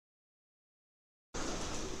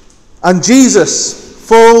And Jesus,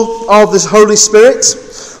 full of the Holy Spirit,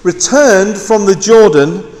 returned from the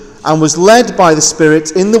Jordan and was led by the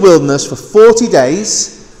Spirit in the wilderness for 40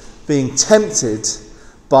 days, being tempted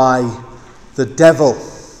by the devil.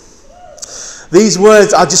 These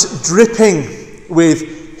words are just dripping with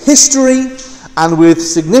history and with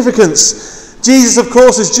significance. Jesus, of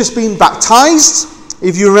course, has just been baptized.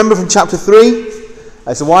 If you remember from chapter 3,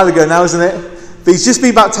 it's a while ago now, isn't it? But he's just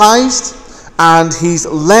been baptized and he's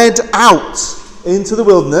led out into the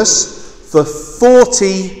wilderness for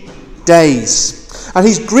 40 days. And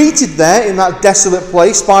he's greeted there in that desolate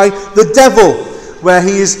place by the devil, where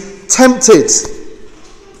he is tempted.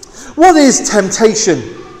 What is temptation?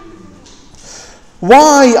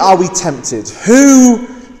 Why are we tempted? Who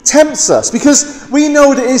tempts us? Because we know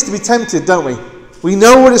what it is to be tempted, don't we? We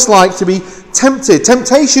know what it's like to be tempted.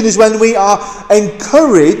 Temptation is when we are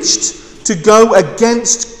encouraged to go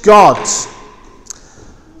against God.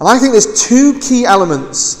 And I think there's two key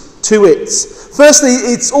elements to it. Firstly,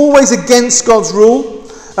 it's always against God's rule.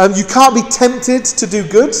 You can't be tempted to do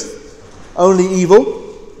good, only evil.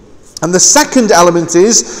 And the second element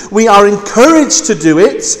is we are encouraged to do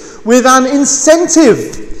it with an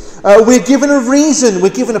incentive. We're given a reason, we're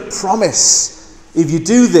given a promise. If you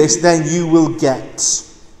do this, then you will get.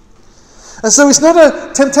 And so it's not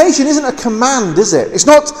a temptation, isn't a command, is it? It's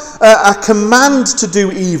not a command to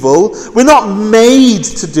do evil. We're not made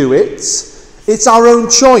to do it. It's our own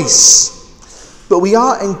choice. But we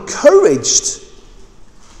are encouraged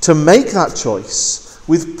to make that choice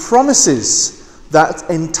with promises that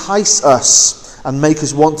entice us and make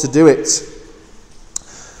us want to do it.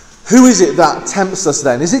 Who is it that tempts us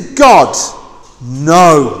then? Is it God?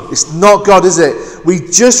 No, it's not God, is it? We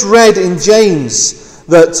just read in James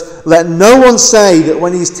that let no one say that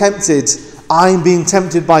when he's tempted, I'm being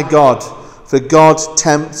tempted by God, for God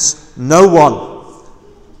tempts no one.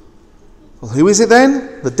 Well, who is it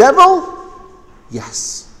then? The devil?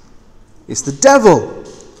 Yes, it's the devil.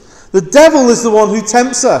 The devil is the one who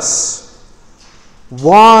tempts us.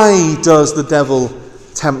 Why does the devil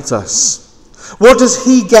tempt us? What does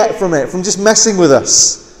he get from it, from just messing with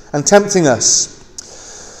us and tempting us?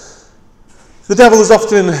 The devil is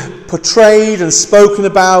often portrayed and spoken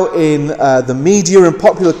about in the media and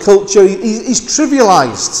popular culture. He's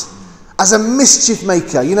trivialized as a mischief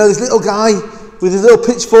maker. You know, this little guy with his little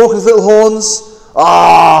pitchfork and his little horns.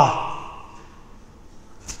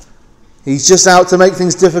 He's just out to make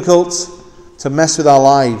things difficult, to mess with our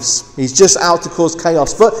lives. He's just out to cause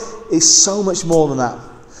chaos. But it's so much more than that.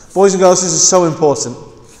 Boys and girls, this is so important.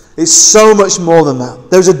 It's so much more than that.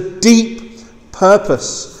 There's a deep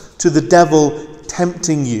purpose to the devil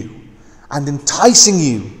tempting you and enticing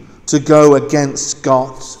you to go against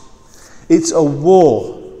God. It's a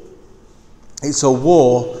war. It's a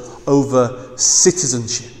war over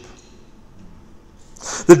citizenship.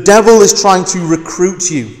 The devil is trying to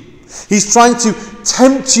recruit you. He's trying to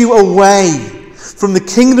tempt you away from the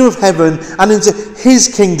kingdom of heaven and into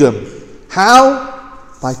his kingdom. How?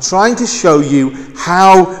 By trying to show you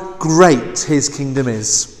how great his kingdom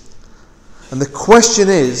is. And the question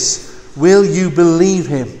is, will you believe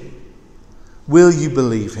him? Will you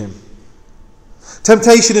believe him?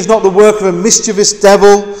 Temptation is not the work of a mischievous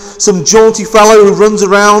devil, some jaunty fellow who runs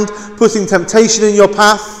around putting temptation in your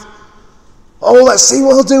path. Oh, let's see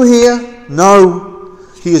what he'll do here. No.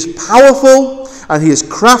 He is powerful and he is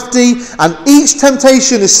crafty, and each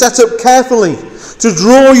temptation is set up carefully to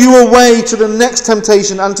draw you away to the next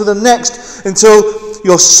temptation and to the next until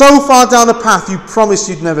you're so far down a path you promised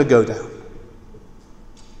you'd never go down.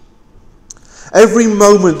 Every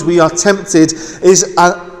moment we are tempted is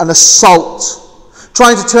an assault,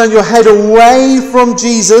 trying to turn your head away from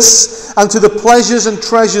Jesus and to the pleasures and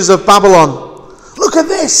treasures of Babylon. Look at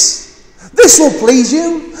this. This will please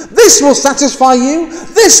you. This will satisfy you.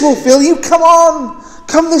 This will fill you. Come on.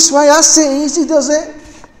 Come this way. That's it. Easy does it.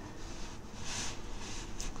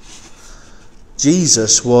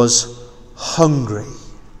 Jesus was hungry.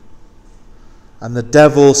 And the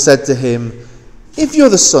devil said to him, if you're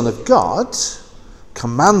the Son of God,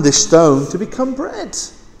 command this stone to become bread.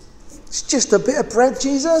 It's just a bit of bread,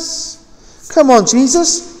 Jesus. Come on,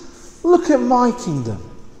 Jesus. Look at my kingdom.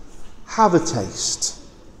 Have a taste.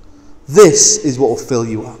 This is what will fill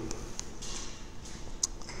you up.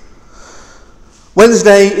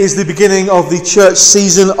 Wednesday is the beginning of the church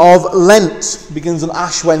season of Lent. It begins on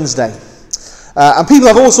Ash Wednesday. And people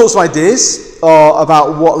have all sorts of ideas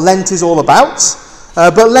about what Lent is all about.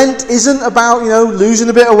 But Lent isn't about, losing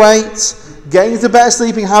a bit of weight, getting into better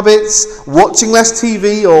sleeping habits, watching less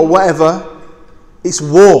TV or whatever. It's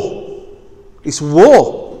war. It's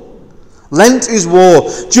war. Lent is war.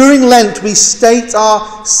 During Lent, we state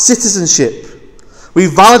our citizenship. We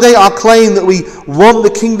validate our claim that we want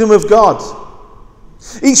the kingdom of God.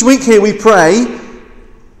 Each week here we pray,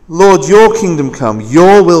 Lord, your kingdom come,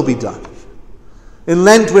 your will be done. In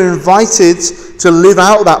Lent, we're invited to live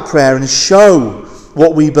out that prayer and show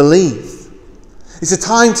what we believe. It's a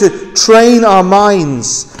time to train our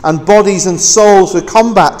minds and bodies and souls for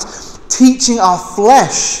combat, teaching our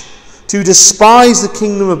flesh to despise the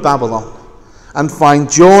kingdom of Babylon and find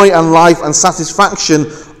joy and life and satisfaction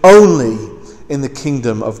only in the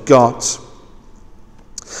kingdom of God.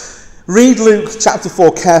 Read Luke chapter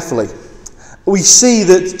 4 carefully. We see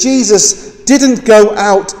that Jesus didn't go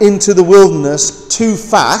out into the wilderness too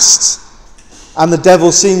fast, and the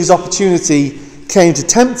devil, seeing his opportunity, came to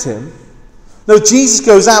tempt him. No, Jesus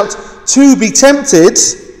goes out to be tempted,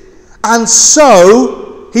 and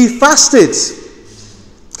so he fasted.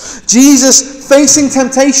 Jesus, facing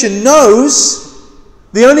temptation, knows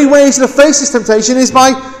the only way he's going to face this temptation is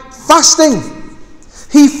by fasting.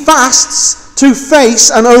 He fasts to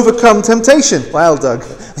face and overcome temptation. Well, Doug,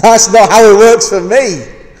 that's not how it works for me.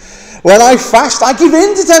 When I fast, I give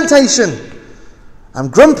in to temptation. I'm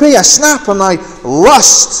grumpy, I snap, and I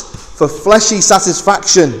lust for fleshy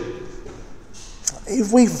satisfaction.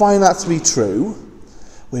 If we find that to be true,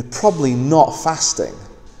 we're probably not fasting.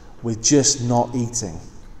 We're just not eating.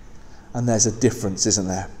 And there's a difference, isn't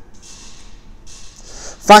there?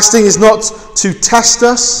 Fasting is not to test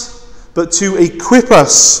us, but to equip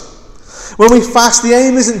us. When we fast, the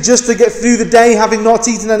aim isn't just to get through the day having not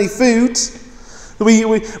eaten any food.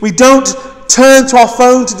 We don't turn to our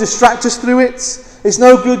phone to distract us through it. It's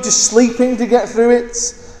no good just sleeping to get through it.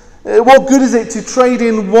 What good is it to trade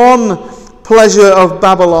in one pleasure of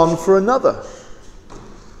Babylon for another?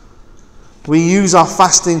 We use our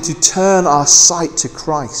fasting to turn our sight to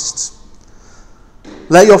Christ.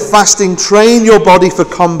 Let your fasting train your body for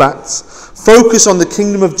combat. Focus on the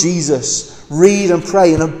kingdom of Jesus. Read and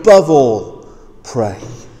pray, and above all, pray.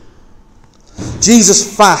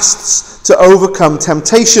 Jesus fasts to overcome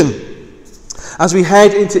temptation. As we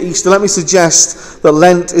head into Easter, let me suggest that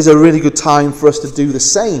Lent is a really good time for us to do the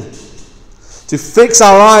same. To fix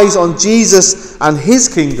our eyes on Jesus and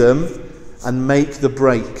his kingdom and make the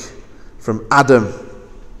break from Adam.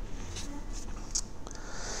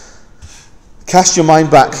 Cast your mind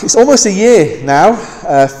back. It's almost a year now,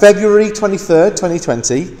 February 23rd,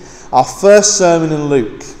 2020, our first sermon in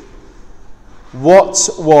Luke. What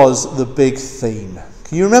was the big theme?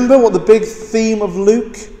 Can you remember what the big theme of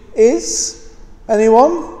Luke is?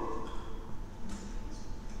 Anyone?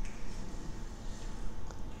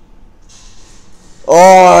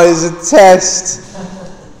 Oh, it's a test.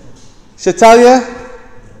 Shall I tell you?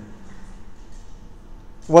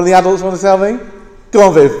 One of the adults want to tell me? Go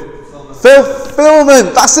on, Viv.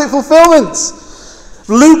 Fulfillment. That's it, fulfillment.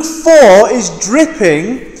 Luke 4 is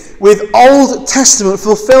dripping with Old Testament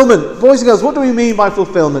fulfillment. Boys and girls, what do we mean by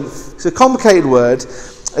fulfillment? It's a complicated word.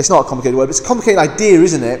 It's not a complicated word, but it's a complicated idea,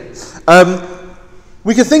 isn't it?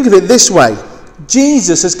 We can think of it this way.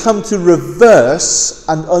 Jesus has come to reverse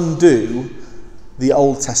and undo the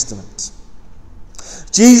Old Testament.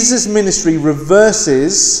 Jesus' ministry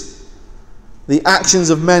reverses the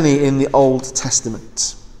actions of many in the Old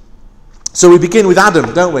Testament. So we begin with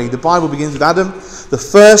Adam, don't we? The Bible begins with Adam, the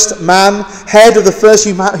first man, head of the first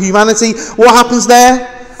humanity. What happens there?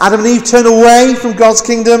 Adam and Eve turn away from God's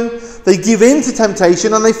kingdom. They give in to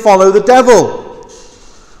temptation and they follow the devil.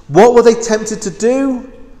 What were they tempted to do?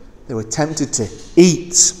 They were tempted to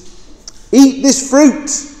eat. Eat this fruit.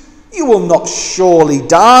 You will not surely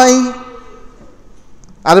die.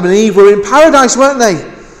 Adam and Eve were in paradise, weren't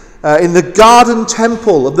they? In the garden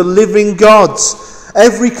temple of the living God.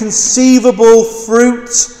 Every conceivable fruit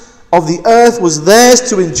of the earth was theirs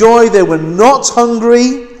to enjoy. They were not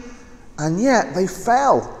hungry, and yet they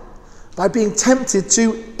fell by being tempted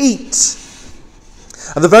to eat.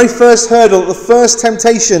 At the very first hurdle, the first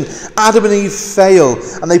temptation, Adam and Eve fail,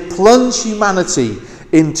 and they plunge humanity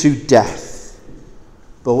into death.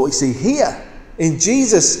 But what we see here in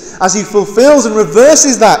Jesus, as he fulfills and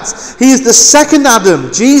reverses that, he is the second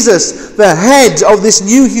Adam, Jesus, the head of this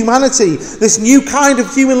new humanity, this new kind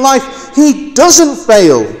of human life. He doesn't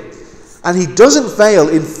fail, and he doesn't fail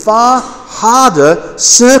in far harder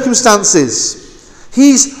circumstances.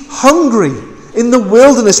 He's hungry in the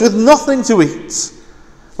wilderness with nothing to eat,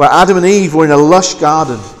 where Adam and Eve were in a lush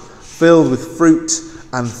garden filled with fruit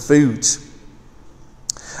and food.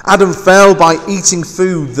 Adam fell by eating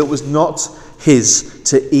food that was not his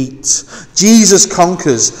to eat. Jesus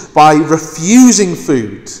conquers by refusing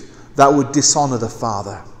food that would dishonour the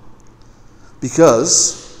Father.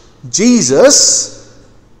 Because Jesus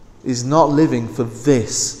is not living for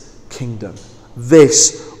this kingdom,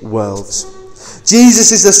 this world.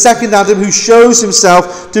 Jesus is the second Adam who shows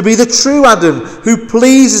himself to be the true Adam, who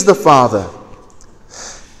pleases the Father.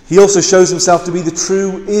 He also shows himself to be the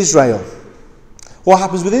true Israel. What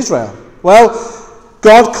happens with Israel? Well,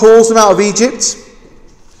 God calls them out of Egypt.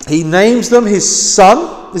 He names them his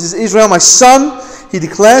son. This is Israel, my son. He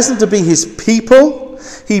declares them to be his people.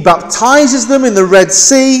 He baptizes them in the Red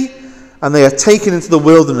Sea, and they are taken into the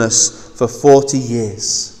wilderness for 40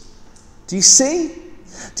 years. Do you see?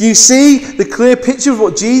 Do you see the clear picture of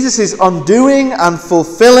what Jesus is undoing and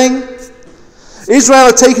fulfilling? Israel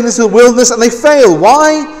are taken into the wilderness and they fail.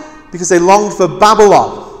 Why? Because they longed for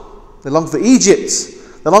Babylon. They longed for Egypt.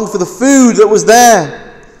 They longed for the food that was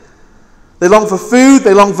there. They long for food,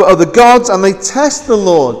 they long for other gods, and they test the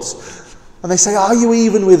Lord. And they say, are you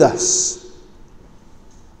even with us?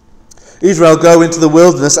 Israel go into the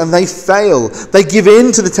wilderness and they fail. They give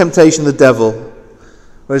in to the temptation of the devil.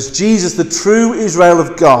 Whereas Jesus, the true Israel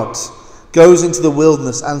of God, goes into the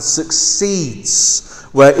wilderness and succeeds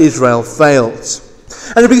where Israel failed.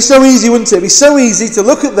 And it'd be so easy, wouldn't it? It'd be so easy to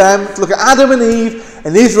look at them, to look at Adam and Eve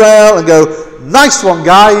and Israel and go, nice one,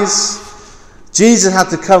 guys. Jesus had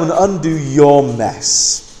to come and undo your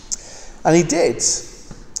mess. And he did.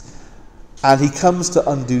 And he comes to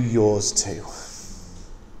undo yours too.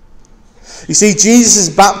 You see, Jesus'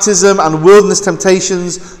 baptism and wilderness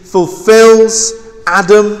temptations fulfills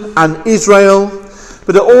Adam and Israel,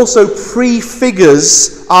 but it also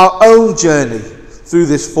prefigures our own journey through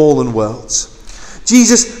this fallen world.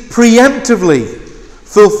 Jesus preemptively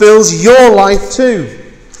fulfills your life too.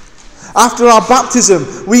 After our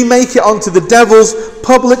baptism, we make it onto the devil's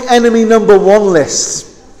public enemy number 1 list.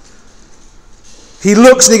 He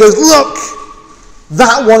looks and he goes, look,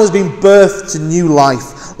 that one has been birthed to new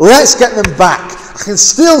life. Let's get them back. I can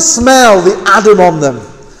still smell the Adam on them.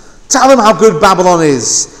 Tell them how good Babylon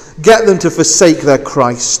is. Get them to forsake their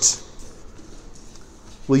Christ.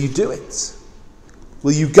 Will you do it?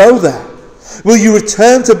 Will you go there? Will you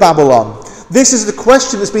return to Babylon? This is the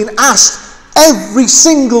question that's been asked every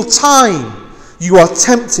single time you are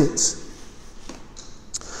tempted.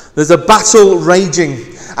 There's a battle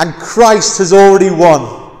raging and Christ has already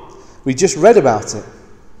won. We just read about it.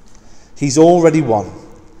 He's already won.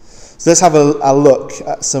 So let's have a look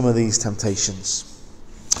at some of these temptations.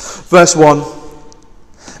 Verse 1.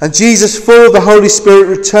 And Jesus, full of the Holy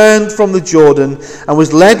Spirit, returned from the Jordan and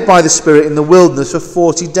was led by the Spirit in the wilderness for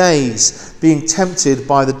 40 days, being tempted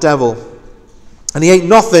by the devil. And he ate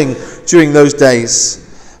nothing during those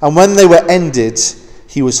days. And when they were ended,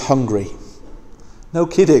 he was hungry. No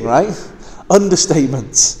kidding, right?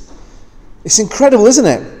 Understatement. It's incredible, isn't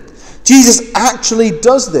it? Jesus actually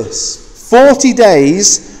does this. 40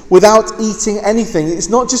 days without eating anything. It's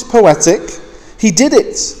not just poetic. He did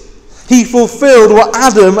it. He fulfilled what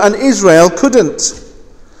Adam and Israel couldn't.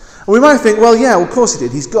 And we might think, well, yeah, of course he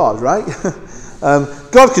did. He's God, right?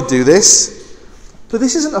 God could do this. But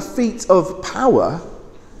this isn't a feat of power.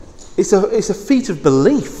 It's a feat of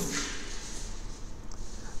belief.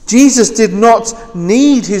 Jesus did not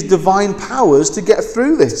need his divine powers to get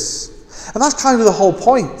through this. And that's kind of the whole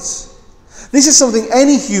point. This is something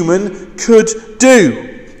any human could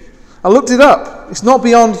do. I looked it up. It's not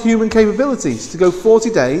beyond human capabilities to go 40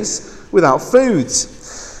 days without food.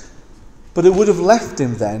 But it would have left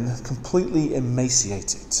him then completely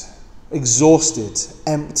emaciated, exhausted,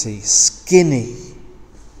 empty, skinny.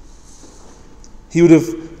 He would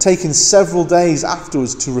have taken several days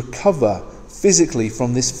afterwards to recover physically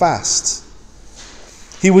from this fast.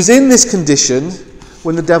 He was in this condition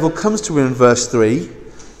when the devil comes to him in verse 3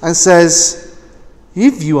 and says,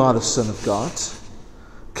 if you are the Son of God,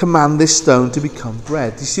 command this stone to become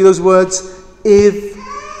bread. Do you see those words? If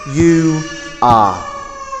you are.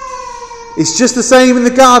 It's just the same in the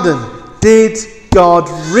garden. Did God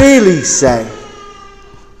really say?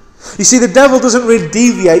 You see, the devil doesn't really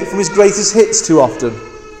deviate from his greatest hits too often.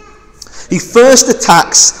 He first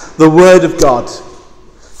attacks the Word of God.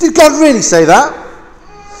 Did God really say that?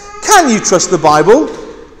 Can you trust the Bible?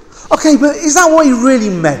 Okay, but is that what he really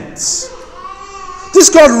meant? Does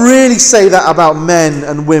God really say that about men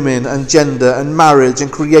and women and gender and marriage and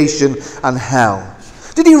creation and hell?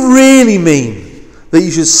 Did he really mean that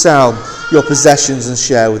you should sell your possessions and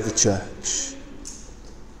share with the church?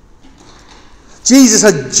 Jesus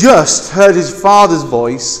had just heard his Father's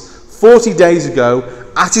voice 40 days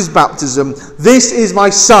ago at his baptism. This is my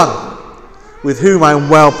Son, with whom I am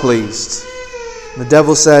well pleased. And the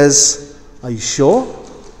devil says, are you sure?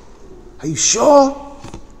 Are you sure?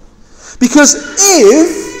 Because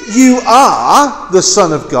if you are the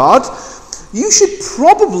Son of God, you should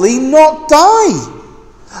probably not die.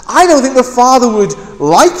 I don't think the Father would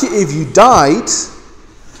like it if you died.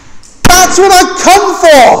 That's what I've come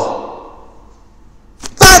for.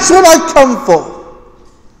 That's what I've come for.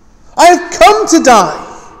 I have come to die.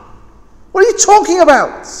 What are you talking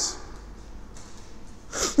about?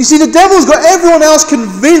 You see, the devil's got everyone else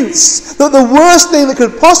convinced that the worst thing that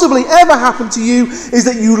could possibly ever happen to you is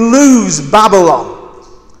that you lose Babylon.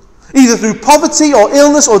 Either through poverty or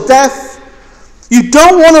illness or death. You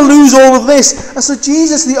don't want to lose all of this. And so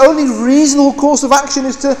Jesus, the only reasonable course of action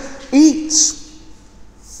is to eat.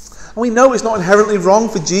 And we know it's not inherently wrong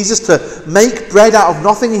for Jesus to make bread out of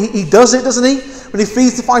nothing. He does it, doesn't he? When he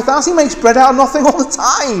feeds the 5,000, he makes bread out of nothing all the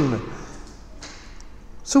time.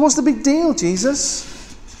 So what's the big deal, Jesus?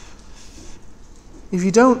 If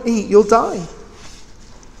you don't eat, you'll die.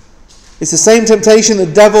 It's the same temptation the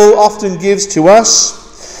devil often gives to us.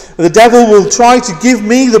 The devil will try to give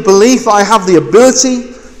me the belief that I have the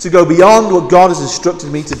ability to go beyond what God has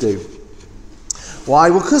instructed me to do. Why?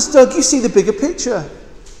 Well, because, Doug, you see the bigger picture.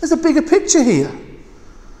 There's a bigger picture here.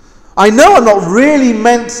 I know I'm not really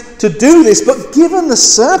meant to do this, but given the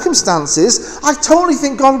circumstances, I totally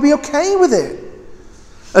think God would be okay with it.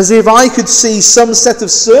 As if I could see some set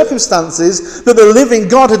of circumstances that the living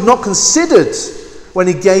God had not considered when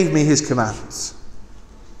he gave me his commands.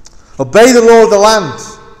 Obey the law of the land.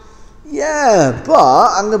 Yeah,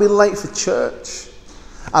 but I'm going to be late for church.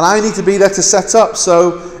 And I need to be there to set up,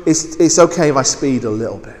 so it's okay if I speed a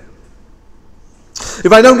little bit.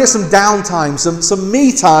 If I don't get some downtime, some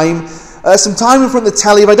me time, some time in front of the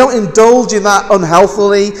telly, if I don't indulge in that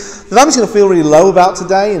unhealthily, then I'm just going to feel really low about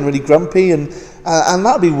today and really grumpy, and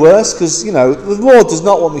that would be worse because, the Lord does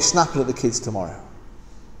not want me snapping at the kids tomorrow.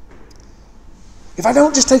 If I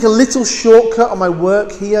don't just take a little shortcut on my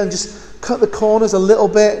work here and just cut the corners a little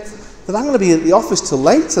bit, then I'm going to be at the office till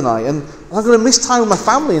late tonight, and I'm going to miss time with my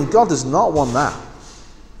family, and God does not want that.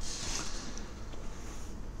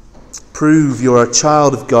 Prove you're a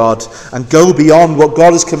child of God and go beyond what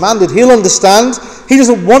God has commanded. He'll understand. He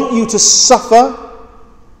doesn't want you to suffer.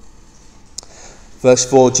 Verse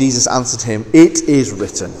 4, Jesus answered him, "It is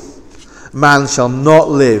written, man shall not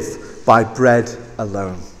live by bread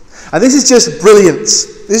alone." And this is just brilliant.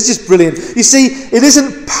 This is just brilliant. You see, it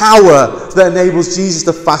isn't power that enables Jesus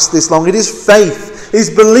to fast this long. It is faith,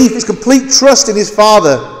 his belief, his complete trust in his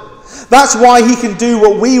Father. That's why he can do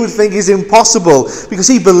what we would think is impossible, because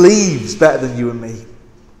he believes better than you and me.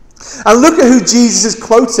 And look at who Jesus is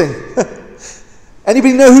quoting.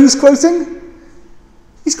 Anybody know who he's quoting?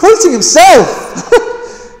 He's quoting himself.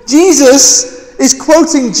 Jesus is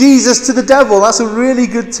quoting Jesus to the devil. That's a really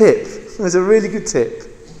good tip. That's a really good tip.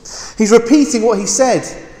 He's repeating what he said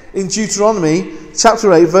in Deuteronomy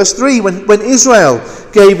chapter 8, verse 3, when Israel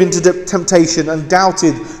gave into temptation and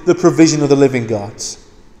doubted the provision of the living God.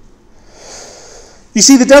 You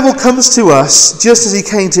see, the devil comes to us just as he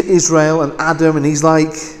came to Israel and Adam, and he's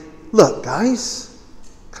like, look, guys,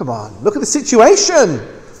 come on, look at the situation.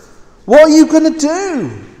 What are you going to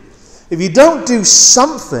do? If you don't do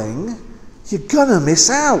something, you're going to miss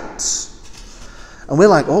out. And we're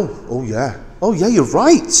like, oh yeah, you're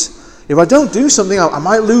right. If I don't do something, I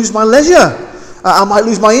might lose my leisure. I might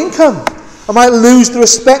lose my income. I might lose the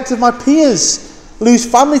respect of my peers, lose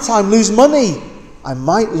family time, lose money. I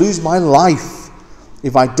might lose my life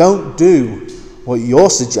if I don't do what you're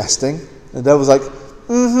suggesting. And the devil's like,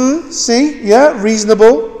 see, yeah,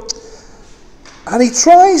 reasonable. And he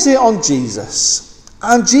tries it on Jesus.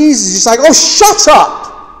 And Jesus is just like, oh, shut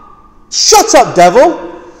up. Shut up, devil.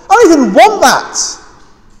 I don't even want that.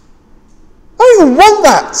 I don't even want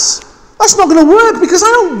that. That's not going to work because I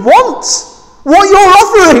don't want what you're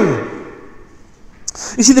offering.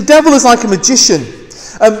 You see, the devil is like a magician.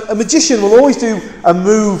 A magician will always do a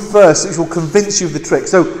move first which will convince you of the trick.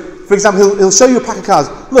 So, for example, he'll show you a pack of cards.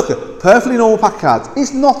 Look, a perfectly normal pack of cards.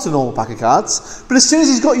 It's not a normal pack of cards. But as soon as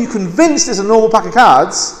he's got you convinced it's a normal pack of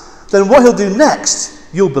cards, then what he'll do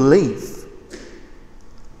next, you'll believe.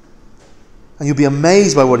 And you'll be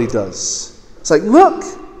amazed by what he does. It's like, look,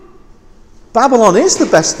 Babylon is the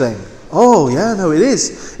best thing. Oh, yeah, no, it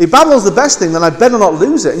is. If Babylon's the best thing, then I better not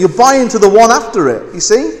lose it. And you'll buy into the one after it, you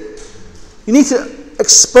see? You need to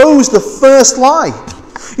expose the first lie.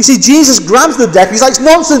 You see, Jesus grabs the deck. He's like, it's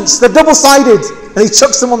nonsense. They're double-sided. And he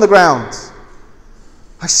chucks them on the ground.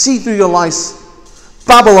 I see through your lies.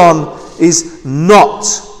 Babylon is not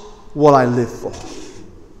what I live for.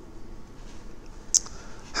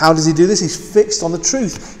 How does he do this? He's fixed on the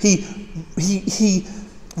truth. He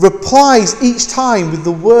replies each time with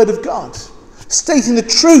the word of God, stating the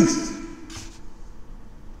truth.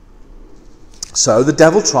 So the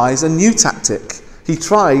devil tries a new tactic. He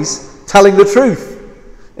tries telling the truth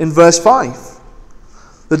in verse 5.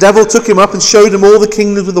 The devil took him up and showed him all the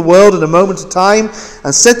kingdoms of the world in a moment of time,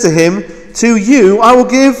 and said to him, "To you I will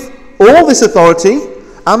give all this authority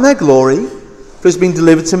and their glory, for it has been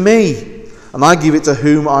delivered to me, and I give it to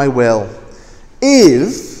whom I will.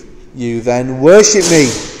 If you then worship me,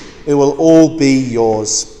 it will all be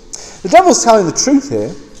yours." The devil's telling the truth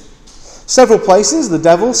here. Several places, the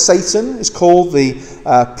devil, Satan, is called the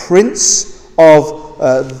prince of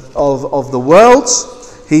the world.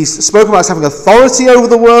 He's spoken about as having authority over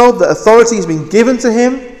the world. That authority has been given to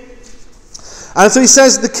him. And so he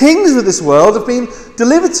says, the kingdoms of this world have been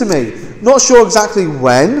delivered to me. Not sure exactly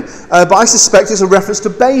when, but I suspect it's a reference to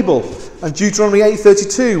Babel and Deuteronomy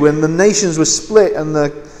 8:32, when the nations were split and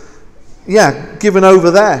given over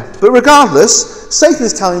there. But regardless, Satan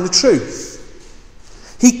is telling the truth.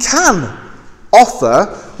 He can offer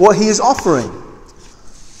what he is offering.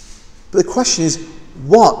 But the question is,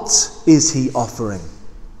 what is he offering?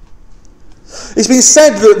 It's been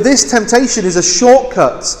said that this temptation is a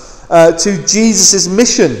shortcut to Jesus'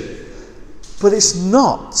 mission. But it's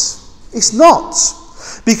not. It's not.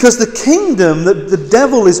 Because the kingdom that the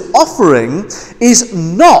devil is offering is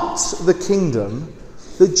not the kingdom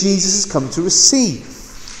that Jesus has come to receive.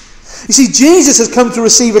 You see, Jesus has come to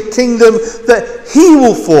receive a kingdom that he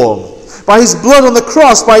will form by his blood on the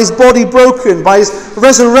cross, by his body broken, by his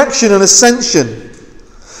resurrection and ascension.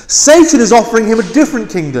 Satan is offering him a different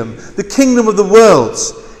kingdom, the kingdom of the world.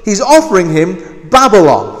 He's offering him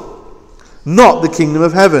Babylon, not the kingdom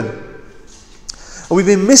of heaven. And we've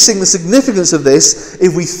been missing the significance of this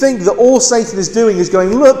if we think that all Satan is doing is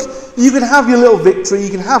going, look, you can have your little victory, you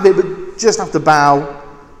can have it, but just have to bow.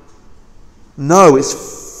 No,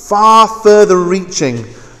 it's far further reaching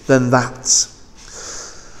than that.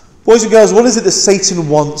 Boys and girls, what is it that Satan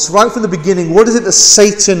wants? Right from the beginning, what is it that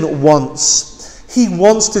Satan wants? He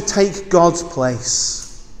wants to take God's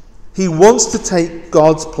place. He wants to take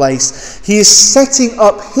God's place. He is setting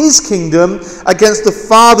up his kingdom against the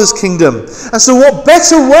Father's kingdom. And so what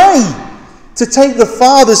better way to take the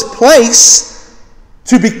Father's place,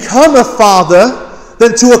 to become a father,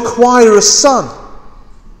 than to acquire a son?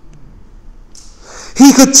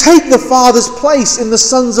 He could take the Father's place in the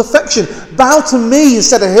Son's affection. Bow to me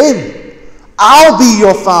instead of him. I'll be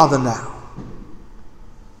your father now.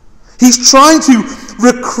 He's trying to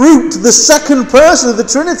recruit the second person of the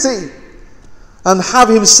Trinity and have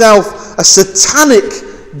himself a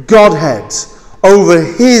satanic Godhead over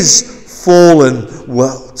his fallen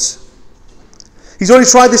world. He's already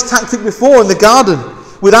tried this tactic before in the garden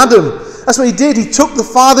with Adam. That's what he did. He took the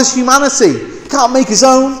Father's humanity. He can't make his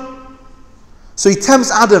own. So he tempts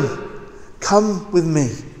Adam. Come with me.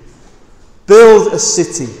 Build a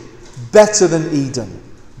city better than Eden,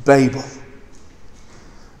 Babel.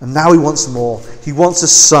 And now he wants more. He wants a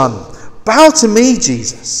son. Bow to me,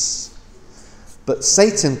 Jesus. But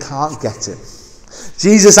Satan can't get him.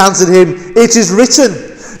 Jesus answered him, "It is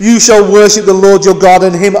written, you shall worship the Lord your God,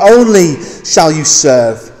 and him only shall you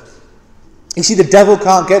serve." You see, the devil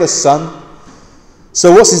can't get a son.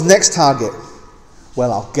 So what's his next target?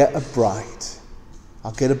 Well, I'll get a bride.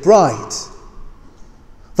 I'll get a bride.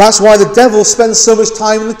 That's why the devil spends so much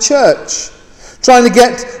time in the church, trying to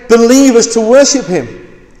get believers to worship him.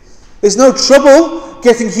 There's no trouble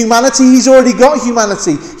getting humanity. He's already got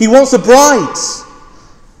humanity. He wants a bride.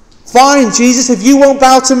 Fine, Jesus, if you won't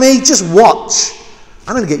bow to me, just watch.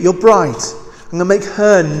 I'm going to get your bride. I'm going to make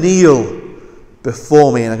her kneel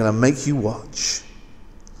before me, and I'm going to make you watch.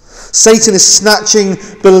 Satan is snatching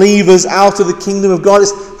believers out of the kingdom of God.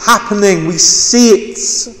 It's happening. We see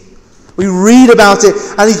it. We read about it,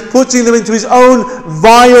 and he's putting them into his own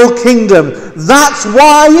vile kingdom. That's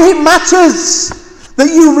why it matters that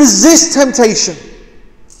you resist temptation.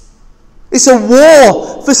 It's a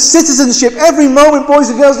war for citizenship. Every moment, boys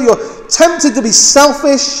and girls, that you're tempted to be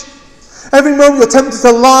selfish, every moment you're tempted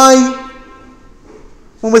to lie,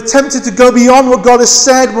 when we're tempted to go beyond what God has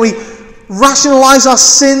said, when we rationalize our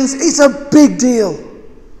sins, it's a big deal.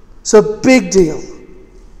 It's a big deal.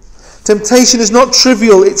 Temptation is not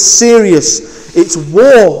trivial, it's serious, it's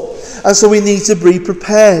war, and so we need to be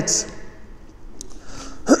prepared.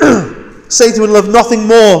 Satan would love nothing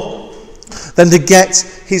more than to get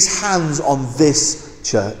his hands on this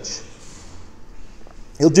church.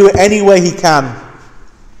 He'll do it any way he can.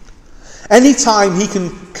 Anytime he can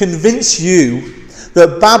convince you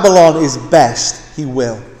that Babylon is best, he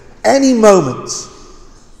will. Any moment.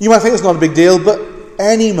 You might think it's not a big deal, but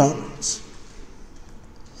any moment.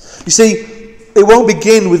 You see, it won't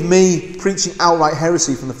begin with me preaching outright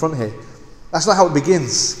heresy from the front here. That's not how it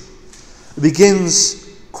begins. It begins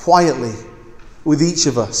quietly with each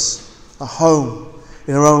of us, at home,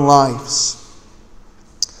 in our own lives.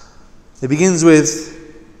 It begins with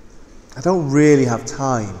I don't really have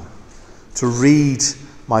time to read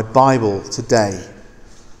my Bible today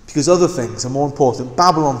because other things are more important.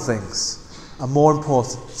 Babylon things are more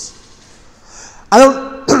important. I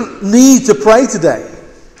don't need to pray today.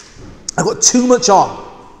 I've got too much on.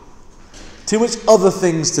 Too much other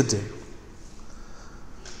things to do.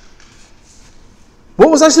 What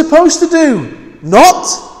was I supposed to do?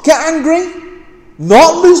 Not get angry?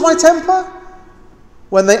 Not lose my temper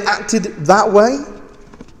when they acted that way?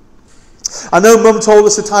 I know Mum told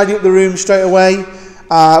us to tidy up the room straight away,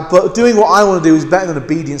 but doing what I want to do is better than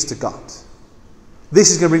obedience to God.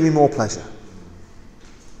 This is going to bring me more pleasure.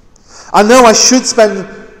 I know I should spend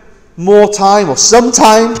more time or some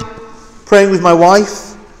time praying with my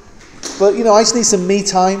wife, but I just need some me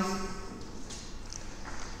time.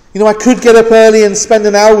 I could get up early and spend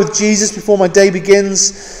an hour with Jesus before my day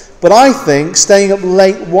begins, but I think staying up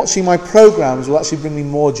late watching my programs will actually bring me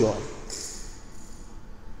more joy.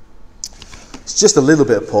 It's just a little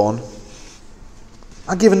bit of porn.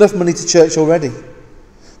 I give enough money to church already.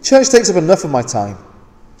 Church takes up enough of my time.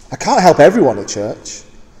 I can't help everyone at church.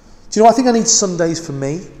 Do you know what? I think I need Sundays for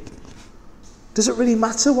me. Does it really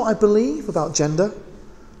matter what I believe about gender,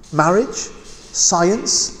 marriage,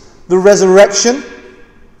 science, the resurrection?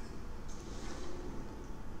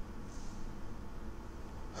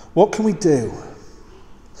 What can we do?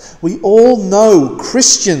 We all know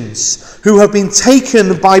Christians who have been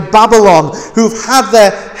taken by Babylon, who've had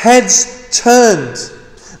their heads turned.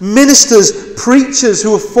 Ministers, preachers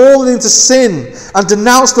who have fallen into sin and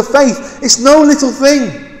denounced the faith. It's no little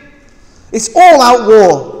thing. It's all-out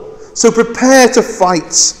war. So prepare to fight.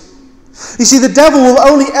 You see, the devil will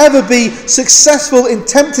only ever be successful in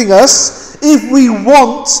tempting us if we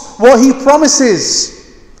want what he promises.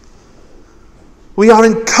 We are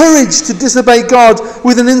encouraged to disobey God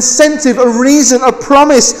with an incentive, a reason, a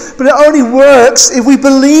promise. But it only works if we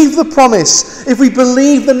believe the promise, if we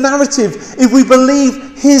believe the narrative, if we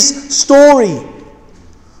believe his story.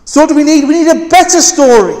 So what do we need? We need a better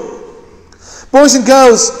story. Boys and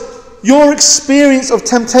girls, your experience of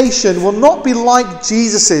temptation will not be like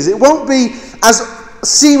Jesus's. It won't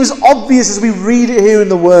seem as obvious as we read it here in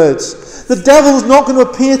the words. The devil is not going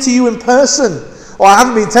to appear to you in person. Oh, I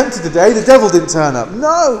haven't been tempted today, the devil didn't turn up.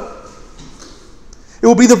 No. It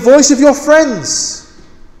will be the voice of your friends.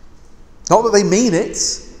 Not that they mean it.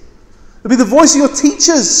 It will be the voice of your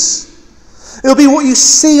teachers. It will be what you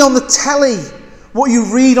see on the telly, what you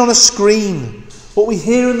read on a screen, what we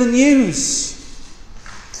hear in the news.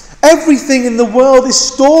 Everything in the world is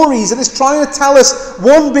stories, and it's trying to tell us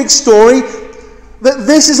one big story, that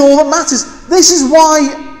this is all that matters. This is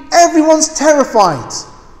why everyone's terrified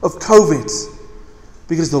of COVID.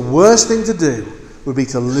 Because the worst thing to do would be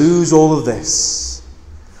to lose all of this.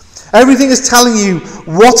 Everything is telling you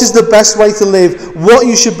what is the best way to live, what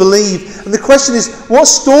you should believe. And the question is, what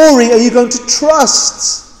story are you going to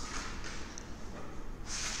trust?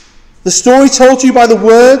 The story told to you by the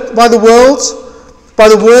world, by the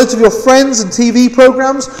words of your friends and TV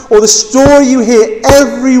programs, or the story you hear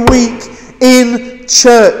every week in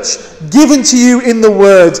church, given to you in the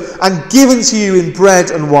Word and given to you in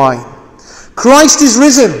bread and wine. Christ is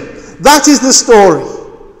risen. That is the story.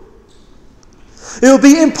 It will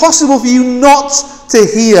be impossible for you not to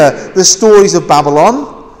hear the stories of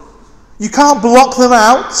Babylon. You can't block them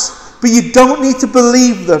out, but you don't need to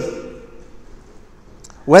believe them.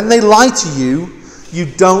 When they lie to you, you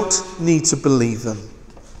don't need to believe them.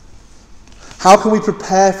 How can we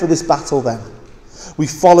prepare for this battle then? We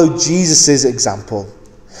follow Jesus' example.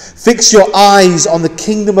 Fix your eyes on the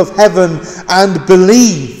kingdom of heaven and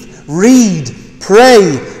believe. Read,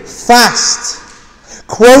 pray, fast.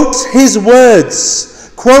 Quote his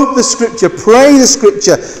words. Quote the scripture. Pray the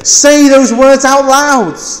scripture. Say those words out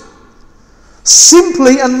loud.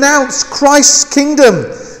 Simply announce Christ's kingdom.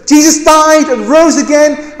 Jesus died and rose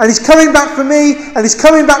again, and he's coming back for me, and he's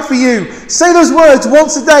coming back for you. Say those words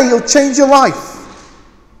once a day. It'll change your life.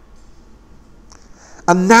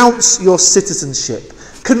 Announce your citizenship.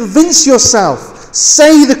 Convince yourself.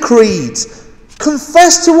 Say the creed.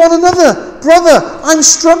 Confess to one another. Brother, I'm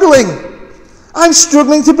struggling. I'm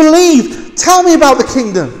struggling to believe. Tell me about the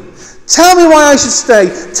kingdom. Tell me why I should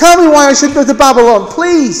stay. Tell me why I should go to Babylon.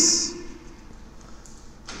 Please.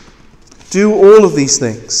 Do all of these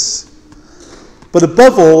things. But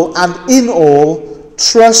above all and in all,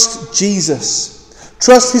 trust Jesus.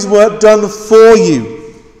 Trust his work done for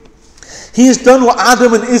you. He has done what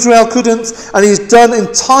Adam and Israel couldn't, and he has done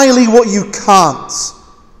entirely what you can't.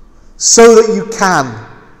 So that you can.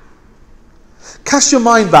 Cast your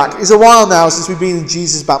mind back. It's a while now since we've been in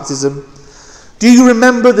Jesus' baptism. Do you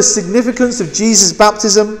remember the significance of Jesus'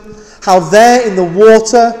 baptism? How there in the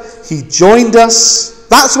water he joined us.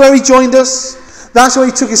 That's where he joined us. That's where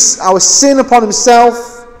he took our sin upon himself.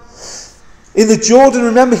 In the Jordan,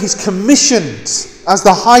 remember, he's commissioned as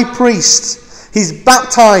the high priest. He's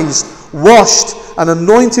baptized, washed, and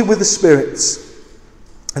anointed with the Spirit.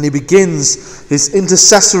 And he begins his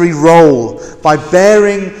intercessory role by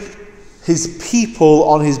bearing his people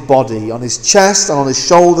on his body, on his chest and on his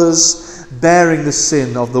shoulders, bearing the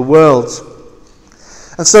sin of the world.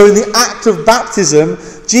 And so in the act of baptism,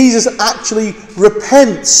 Jesus actually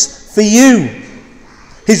repents for you.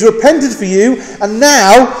 He's repented for you, and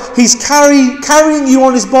now he's carrying you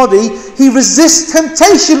on his body. He resists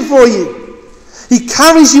temptation for you. He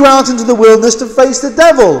carries you out into the wilderness to face the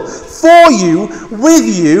devil, for you, with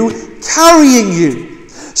you, carrying you.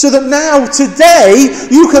 So that now, today,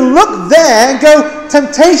 you can look there and go,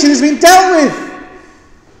 temptation has been dealt with.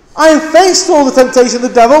 I have faced all the temptation of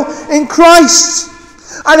the devil in Christ.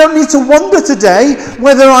 I don't need to wonder today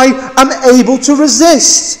whether I am able to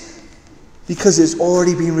resist, because it's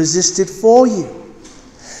already been resisted for you.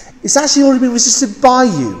 It's actually already been resisted by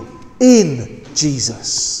you in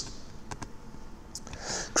Jesus.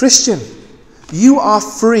 Christian, you are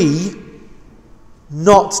free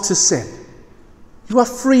not to sin. You are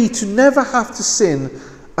free to never have to sin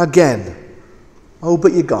again. Oh,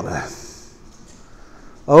 but you're gonna.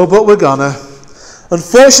 Oh, but we're gonna.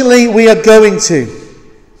 Unfortunately, we are going to.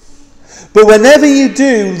 But whenever you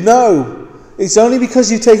do, know it's only because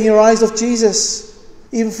you've taken your eyes off Jesus,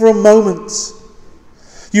 even for a moment.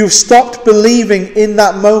 You've stopped believing in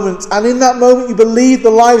that moment. And in that moment you believe the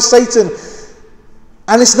lie of Satan.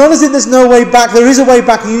 And it's not as if there's no way back. There is a way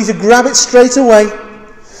back, and you need to grab it straight away.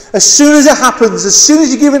 As soon as it happens, as soon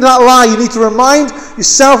as you give in that lie, you need to remind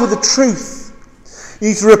yourself of the truth. You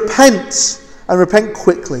need to repent, and repent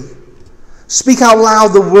quickly. Speak out loud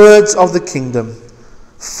the words of the kingdom.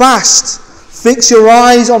 Fast. Fix your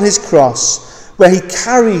eyes on his cross, where he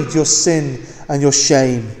carried your sin and your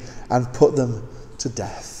shame and put them to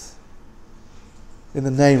death. In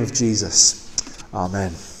the name of Jesus.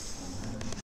 Amen.